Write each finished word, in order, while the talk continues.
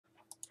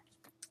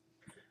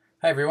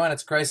Hey everyone,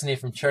 it's Grayson here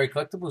from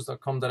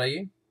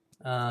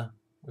cherrycollectables.com.au.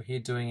 We're here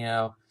doing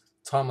our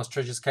Timeless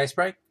Treasures case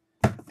break.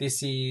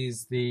 This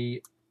is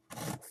the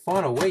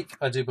final week,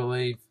 I do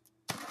believe,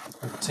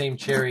 of Team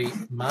Cherry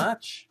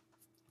March.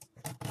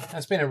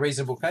 It's been a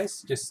reasonable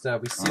case, just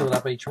we seal it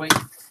up each week.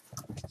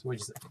 So we're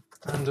just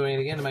undoing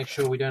it again to make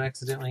sure we don't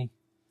accidentally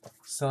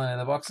sell any of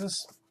the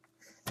boxes.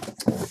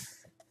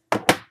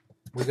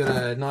 We got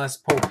a nice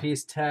Paul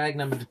Pierce tag,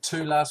 number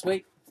 2 last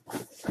week,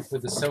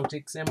 with the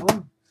Celtics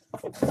emblem.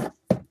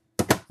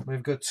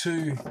 We've got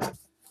 2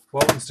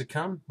 Waltons to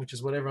come, which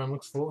is what everyone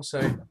looks for,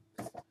 so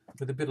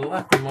with a bit of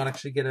luck we might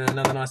actually get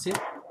another nice hit.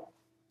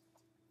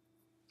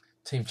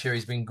 Team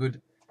Cherry's been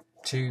good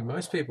to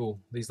most people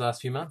these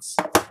last few months.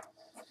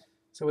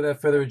 So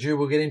without further ado,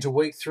 we'll get into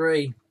week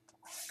 3.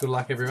 Good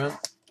luck everyone.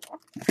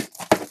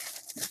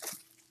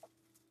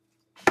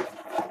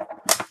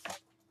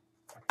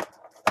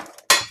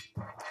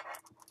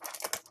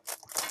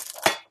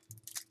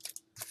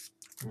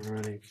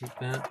 Alrighty, keep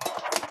that.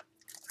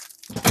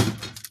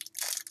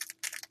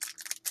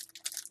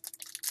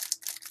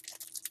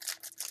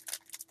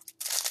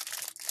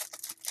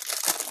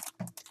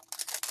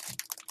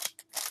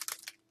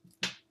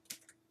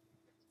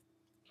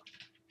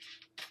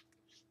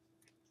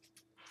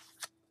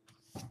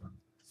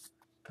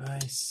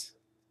 Base.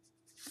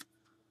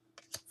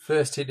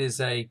 First hit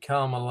is a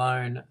Karl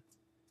Malone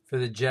for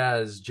the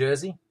Jazz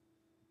jersey.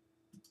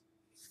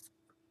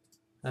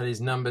 That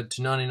is numbered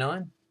to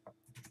 99.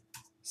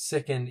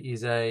 Second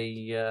is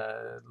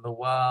a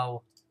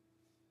Lawal,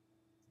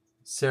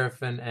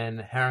 Seraphin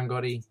and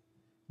Harangotti,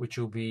 which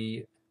will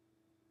be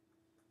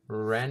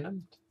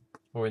randomed,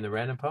 or in the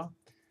random pile.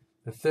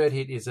 The third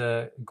hit is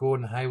a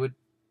Gordon Hayward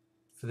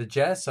for the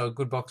Jazz, so a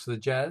good box for the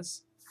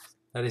Jazz.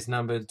 That is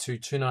numbered to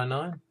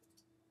 299.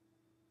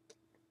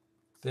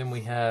 Then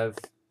we have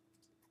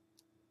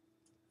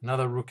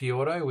another rookie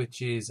auto,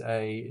 which is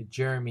a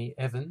Jeremy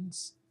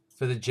Evans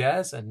for the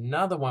Jazz.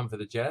 Another one for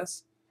the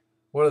Jazz.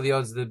 What are the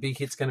odds the big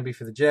hit's going to be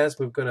for the Jazz?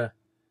 We've got a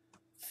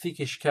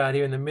thickish card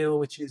here in the middle,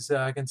 which is,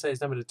 I can say,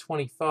 is numbered to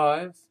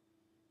 25.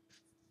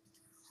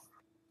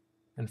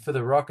 And for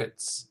the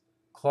Rockets,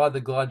 Clyde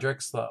the Glide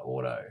Drexler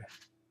auto.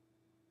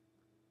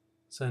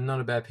 So not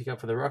a bad pickup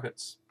for the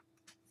Rockets.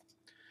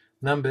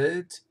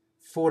 Numbered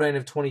 14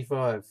 of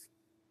 25.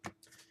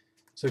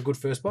 So good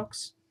first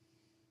box.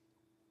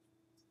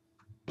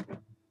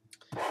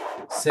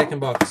 Second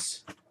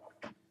box,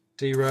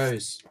 D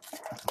Rose.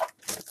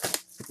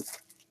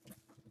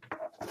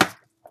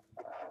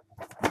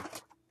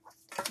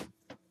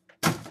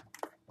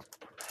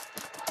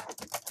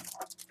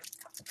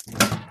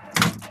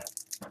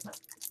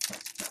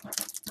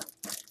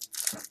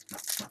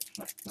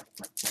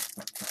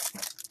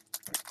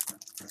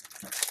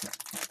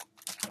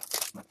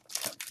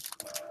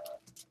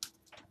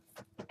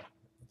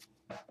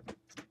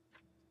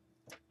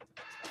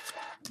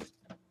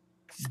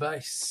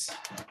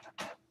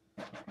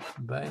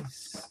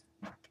 Base.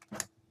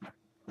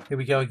 Here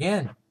we go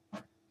again.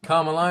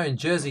 Karl Malone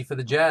jersey for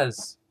the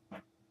Jazz.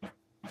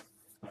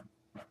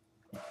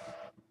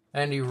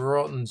 Andy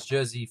Rorton's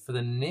jersey for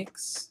the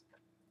Knicks.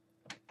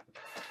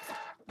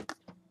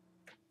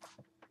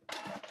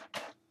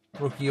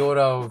 Rookie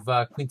auto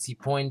of Quincy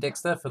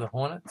Poindexter for the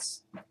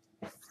Hornets.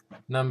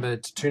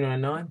 Numbered to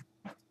 299.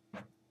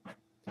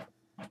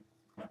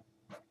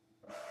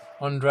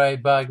 Andre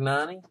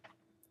Bargnani.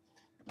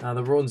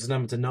 The Rorton's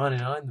numbered to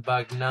 99, the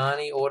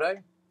Bargnani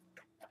auto.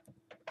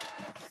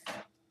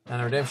 And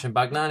the redemption,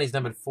 Bargnani's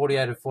numbered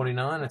 48 of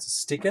 49, it's a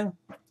sticker.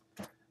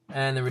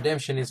 And the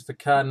redemption is for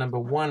card number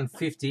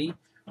 150,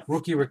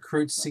 Rookie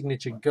Recruit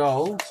Signature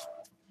Gold.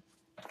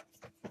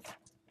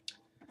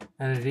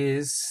 And it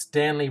is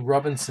Stanley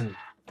Robinson,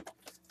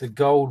 the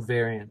gold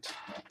variant.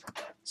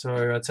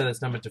 So I'd say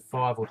that's numbered to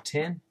 5 or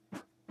 10.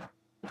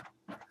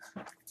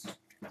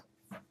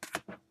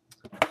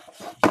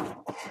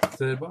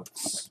 Third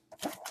box.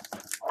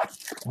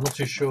 I'm not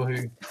too sure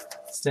who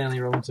Stanley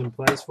Robinson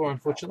plays for,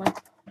 unfortunately.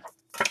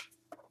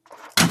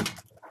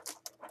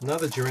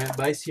 Another Durant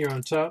base here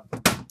on top.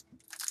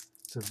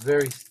 It's a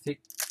very thick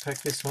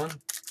pack, this one.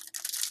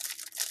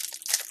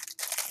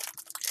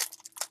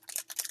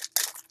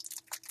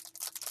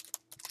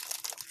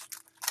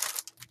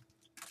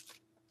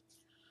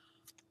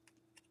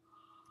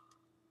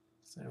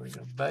 So we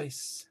got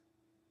base.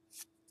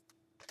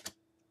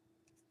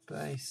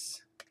 Got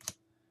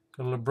a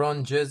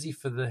LeBron jersey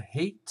for the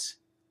Heat.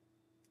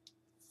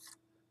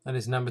 That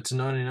is numbered to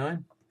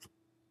 99.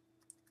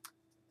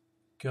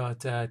 Got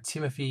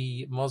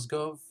Timothy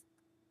Mozgov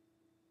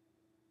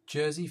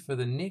jersey for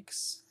the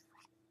Knicks.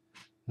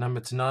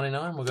 Numbered to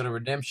 99. We've got a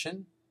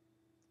redemption,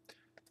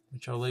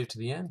 which I'll leave to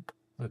the end.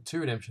 We've got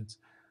 2 redemptions.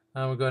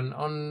 We've got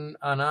an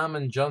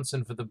Armand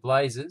Johnson for the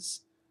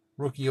Blazers.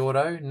 Rookie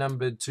auto,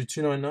 numbered to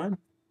 299.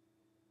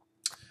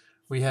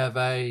 We have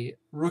a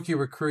Rookie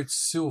Recruit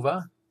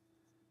Silver,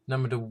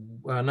 number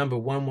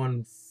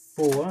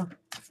 114.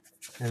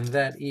 And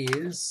that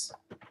is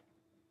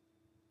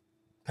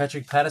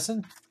Patrick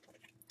Patterson.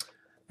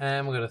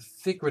 And we've got a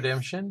thick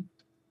redemption,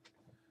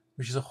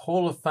 which is a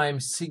Hall of Fame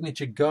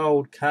Signature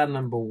Gold card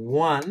number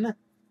 1.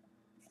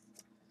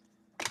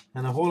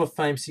 And the Hall of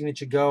Fame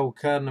Signature Gold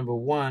card number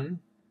 1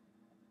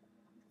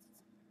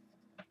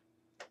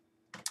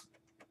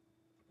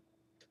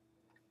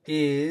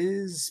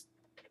 is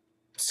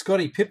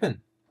Scottie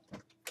Pippen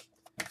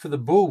for the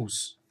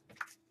Bulls.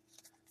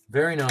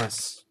 Very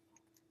nice.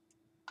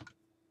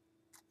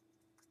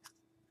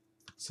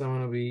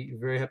 Someone will be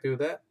very happy with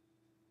that.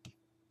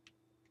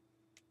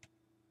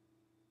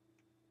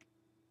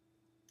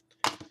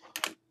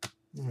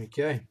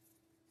 Okay.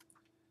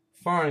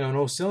 Firing on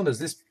all cylinders.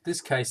 This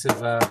case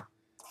of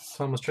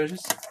Timeless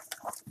Treasures.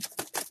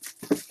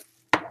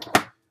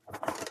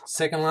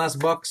 Second last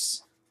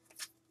box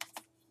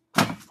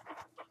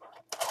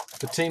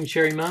for Team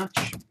Cherry March.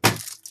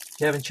 If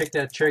you haven't checked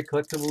out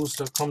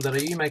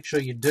cherrycollectables.com.au, make sure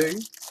you do.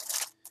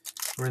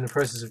 We're in the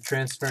process of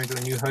transferring to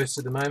a new host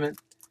at the moment.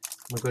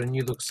 We've got a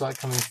new look site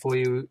coming for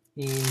you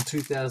in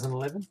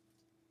 2011.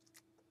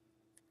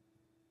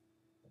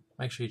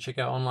 Make sure you check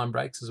out online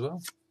breaks as well.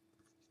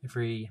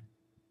 Every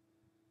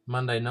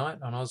Monday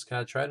night on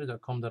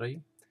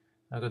ozcardtrader.com.au.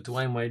 I've got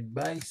Dwayne Wade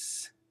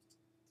base.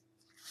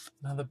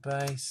 Another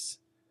base.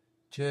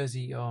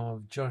 Jersey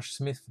of Josh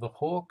Smith for the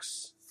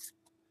Hawks.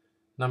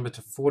 Number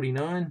to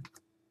 49.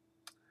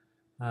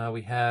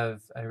 We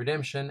have a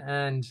redemption,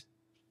 and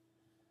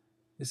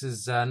this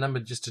is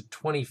numbered just to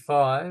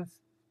 25.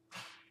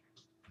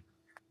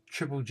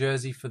 Triple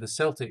jersey for the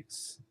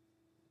Celtics.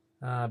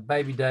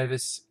 Baby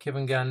Davis,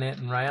 Kevin Garnett,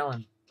 and Ray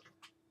Allen.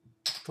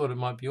 Thought it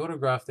might be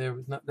autographed there,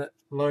 was not that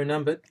low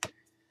numbered.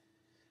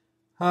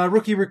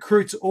 Rookie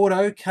Recruits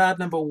Auto, card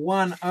number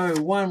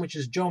 101, which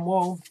is John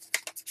Wall.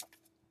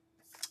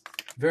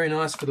 Very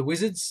nice for the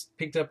Wizards.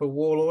 Picked up a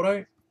Wall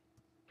auto.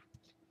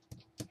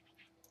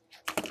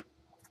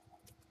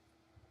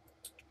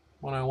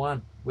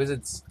 101,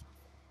 Wizards.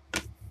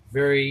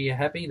 Very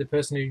happy. The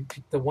person who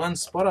picked the 1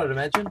 spot, I'd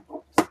imagine.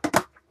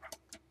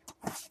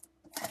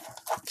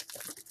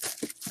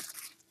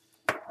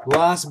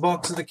 Last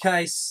box of the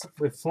case.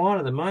 We're flying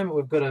at the moment.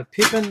 We've got a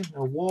Pippen,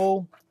 a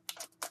Wall,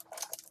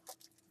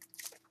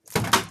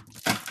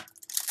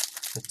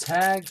 a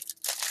tag.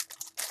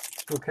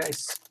 Good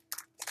case.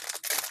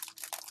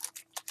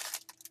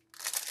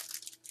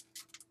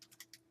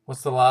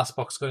 What's the last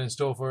box got in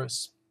store for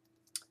us?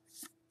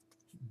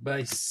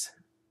 Base.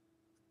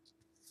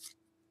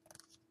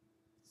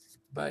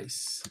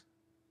 Base.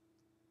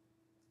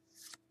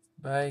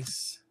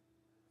 Base.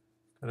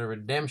 Got a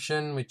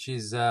redemption, which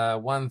is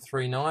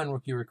 139,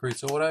 Rookie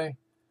Recruits Auto.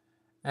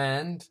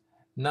 And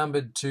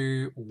numbered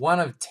to 1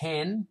 of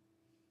 10.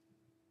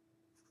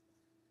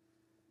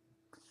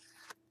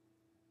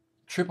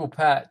 Triple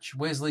patch,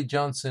 Wesley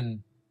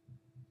Johnson,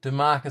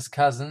 DeMarcus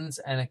Cousins,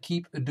 and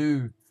Akeem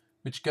Adu,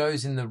 which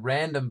goes in the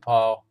random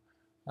pile,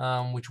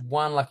 which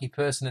one lucky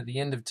person at the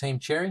end of Team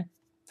Cherry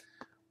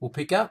will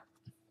pick up,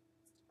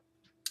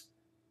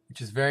 which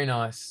is very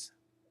nice.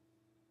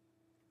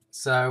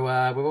 So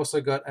we've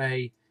also got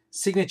a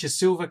Signature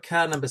Silver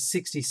card number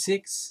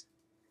 66.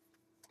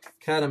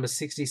 Card number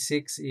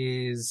 66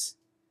 is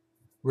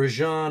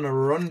Rajon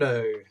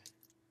Rondo.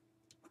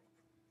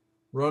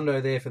 Rondo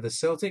there for the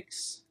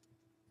Celtics.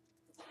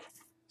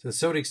 So the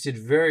Celtics did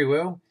very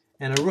well.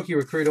 And a Rookie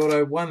Recruit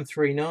Auto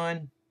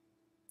 139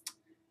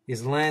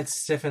 is Lance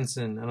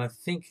Stephenson. And I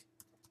think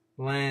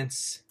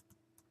Lance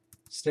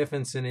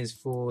Stephenson is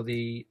for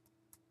the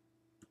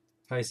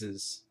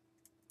Pacers.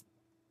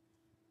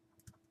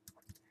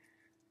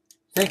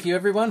 Thank you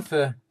everyone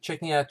for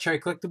checking out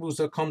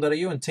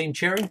cherrycollectables.com.au and Team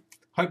Cherry.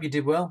 Hope you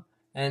did well,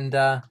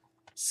 and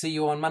see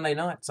you on Monday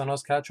nights on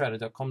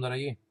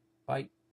ozcardtrader.com.au. Bye.